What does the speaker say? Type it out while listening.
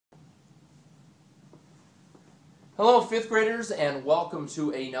Hello fifth graders, and welcome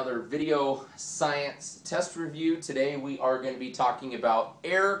to another video science test review. Today we are going to be talking about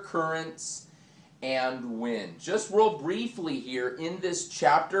air currents and wind. Just real briefly here in this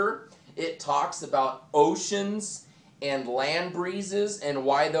chapter, it talks about oceans and land breezes and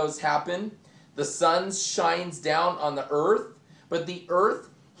why those happen. The sun shines down on the earth, but the earth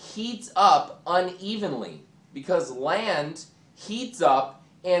heats up unevenly because land heats up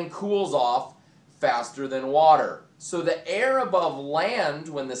and cools off faster than water. So the air above land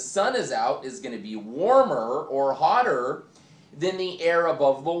when the sun is out is going to be warmer or hotter than the air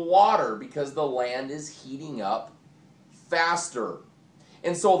above the water because the land is heating up faster.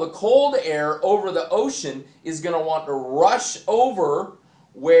 And so the cold air over the ocean is going to want to rush over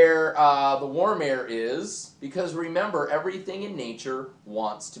where the warm air is, because remember, everything in nature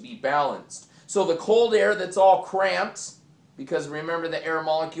wants to be balanced. So the cold air that's all cramped, because remember the air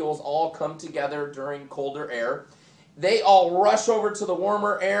molecules all come together during colder air, they all rush over to the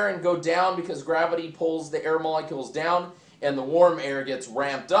warmer air and go down because gravity pulls the air molecules down and the warm air gets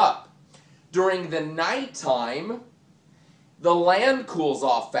ramped up. During the nighttime, the land cools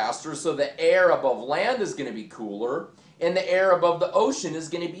off faster, so the air above land is going to be cooler and the air above the ocean is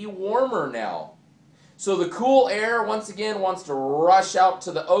going to be warmer now. So the cool air once again wants to rush out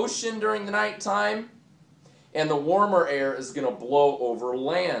to the ocean during the nighttime, and the warmer air is going to blow over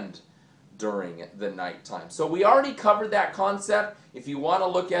land during the nighttime. So we already covered that concept. If you want to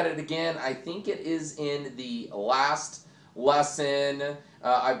look at it again, I think it is in the last lesson.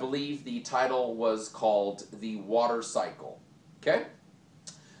 I believe the title was called The Water Cycle. Okay?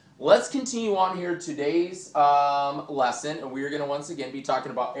 Let's continue on here today's lesson, and we're going to once again be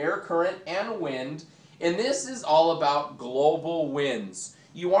talking about air current and wind, and this is all about global winds.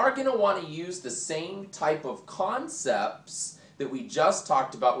 You are going to want to use the same type of concepts that we just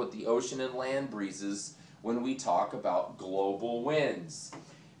talked about with the ocean and land breezes when we talk about global winds.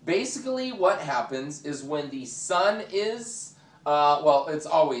 Basically what happens is when the sun is, well, it's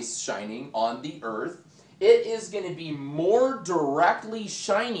always shining on the earth, it is going to be more directly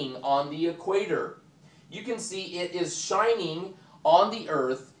shining on the equator. You can see it is shining on the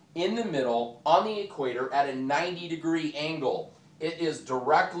earth in the middle on the equator at a 90-degree angle. It is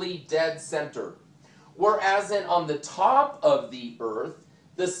directly dead center. Whereas on the top of the earth,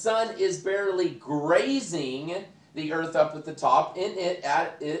 the sun is barely grazing the earth up at the top, and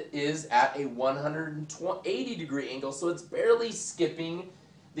it is at a 180-degree angle, so it's barely skipping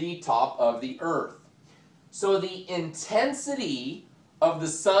the top of the earth. So the intensity of the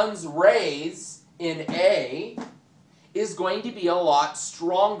sun's rays in A is going to be a lot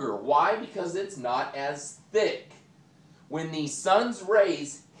stronger. Why? Because it's not as thick. When the sun's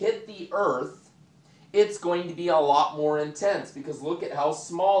rays hit the earth, it's going to be a lot more intense because look at how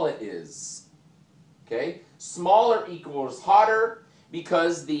small it is. Okay? Smaller equals hotter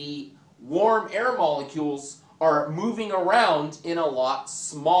because the warm air molecules are moving around in a lot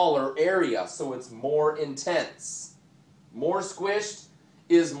smaller area, so it's more intense. More squished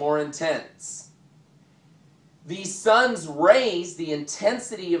is more intense. The sun's rays, the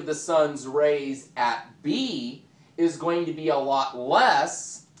intensity of the sun's rays at B is going to be a lot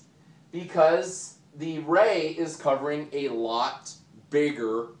less because the ray is covering a lot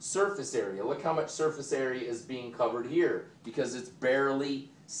bigger surface area. Look how much surface area is being covered here because it's barely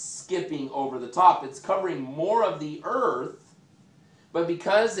skipping over the top. It's covering more of the earth, but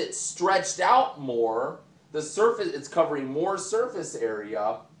because it's stretched out more, the surface, it's covering more surface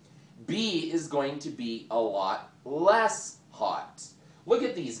area. B is going to be a lot less hot. Look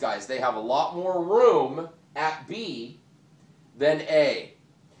at these guys. They have a lot more room at B than A.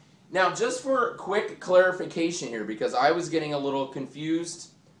 Now, just for quick clarification here, because I was getting a little confused,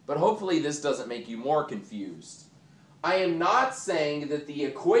 but hopefully this doesn't make you more confused. I am not saying that the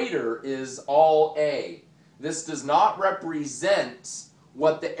equator is all A. This does not represent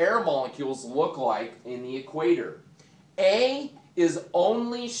what the air molecules look like in the equator. A is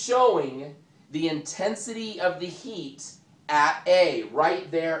only showing the intensity of the heat at A,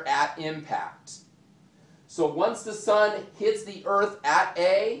 right there at impact. So once the sun hits the earth at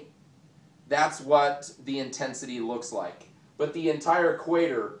A, that's what the intensity looks like. But the entire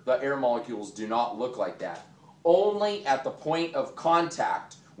equator, the air molecules do not look like that. Only at the point of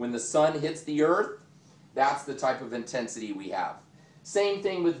contact, when the sun hits the earth, that's the type of intensity we have. Same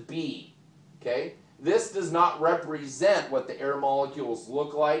thing with B. Okay? This does not represent what the air molecules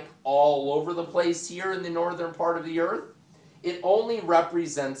look like all over the place here in the northern part of the earth. It only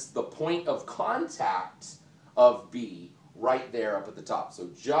represents the point of contact of B right there up at the top. So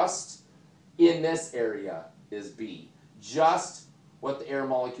just in this area is B. Just what the air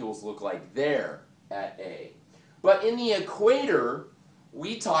molecules look like there at A. But in the equator,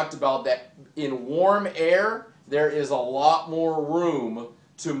 we talked about that in warm air, there is a lot more room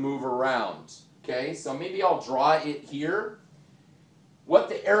to move around. Okay, so maybe I'll draw it here. What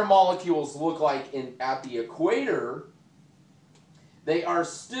the air molecules look like at the equator, they are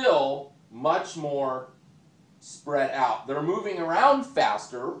still much more spread out. They're moving around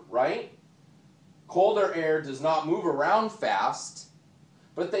faster, right? Colder air does not move around fast,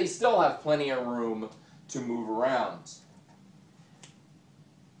 but they still have plenty of room to move around.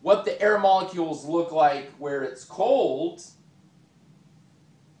 What the air molecules look like where it's cold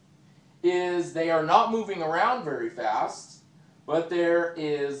is they are not moving around very fast, but there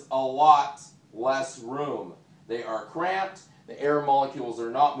is a lot less room. They are cramped. The air molecules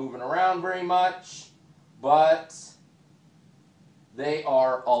are not moving around very much, but they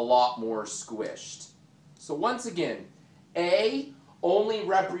are a lot more squished. So once again, A only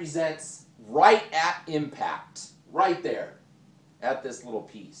represents right at impact, right there, at this little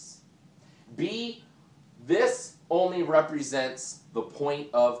piece. B, this only represents the point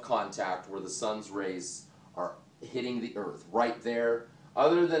of contact where the sun's rays are hitting the earth, right there.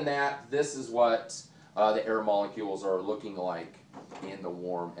 Other than that, this is what the air molecules are looking like in the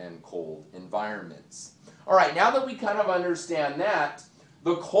warm and cold environments. All right, now that we kind of understand that,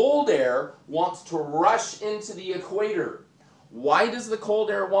 the cold air wants to rush into the equator. Why does the cold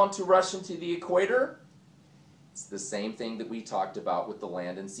air want to rush into the equator? It's the same thing that we talked about with the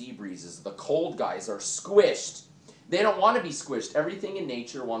land and sea breezes. The cold guys are squished. They don't want to be squished. Everything in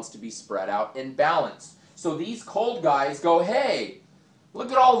nature wants to be spread out and balanced. So these cold guys go, hey,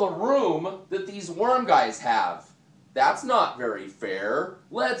 look at all the room that these warm guys have. That's not very fair.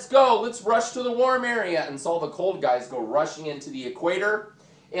 Let's go. Let's rush to the warm area. And so all the cold guys go rushing into the equator,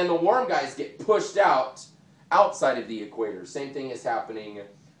 and the warm guys get pushed out outside of the equator. Same thing is happening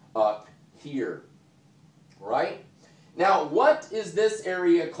up here. Right? Now, what is this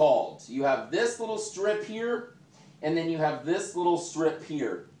area called? You have this little strip here, and then you have this little strip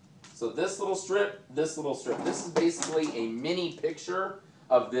here. So this little strip, this little strip. This is basically a mini picture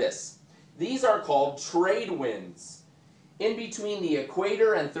of this. These are called trade winds. In between the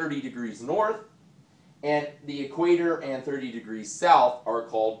equator and 30 degrees north, and the equator and 30 degrees south are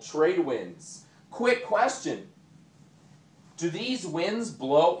called trade winds. Quick question. Do these winds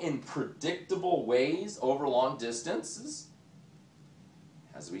blow in predictable ways over long distances?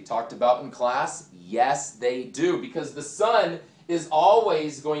 As we talked about in class, yes, they do, because the sun is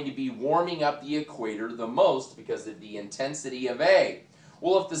always going to be warming up the equator the most because of the intensity of A.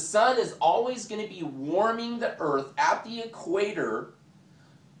 Well, if the sun is always going to be warming the earth at the equator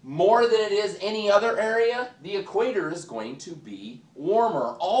more than it is any other area, the equator is going to be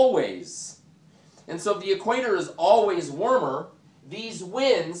warmer, always. And so if the equator is always warmer, these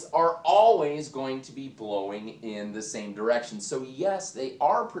winds are always going to be blowing in the same direction. So yes, they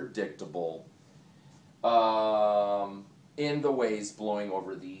are predictable in the ways blowing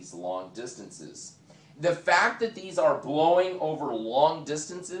over these long distances. The fact that these are blowing over long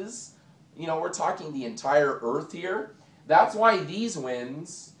distances, you know, we're talking the entire earth here. That's why these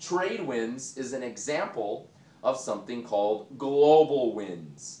winds, trade winds, is an example of something called global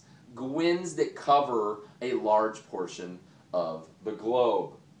winds. Winds that cover a large portion of the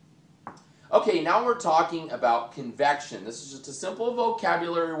globe. Okay, now we're talking about convection. This is just a simple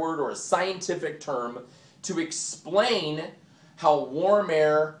vocabulary word or a scientific term to explain how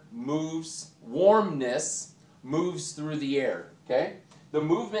warmness moves through the air. Okay? The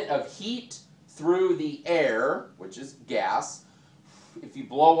movement of heat through the air, which is gas. If you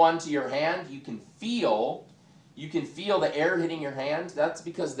blow onto your hand, you can feel the air hitting your hand. That's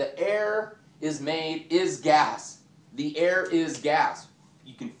because the air is gas. The air is gas.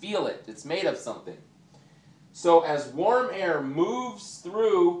 You can feel it. It's made of something. So as warm air moves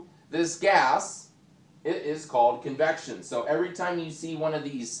through this gas, it is called convection. So every time you see one of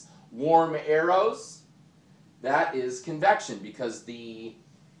these warm arrows, that is convection because the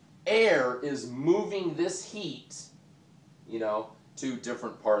air is moving this heat, you know, to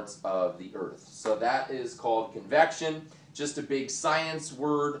different parts of the earth. So that is called convection, just a big science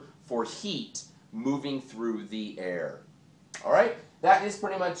word for heat moving through the air. All right, that is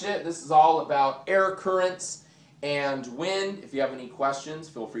pretty much it. This is all about air currents and wind. If you have any questions,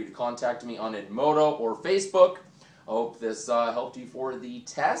 feel free to contact me on Edmodo or Facebook. I hope this helped you for the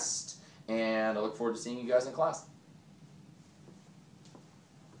test, and I look forward to seeing you guys in class.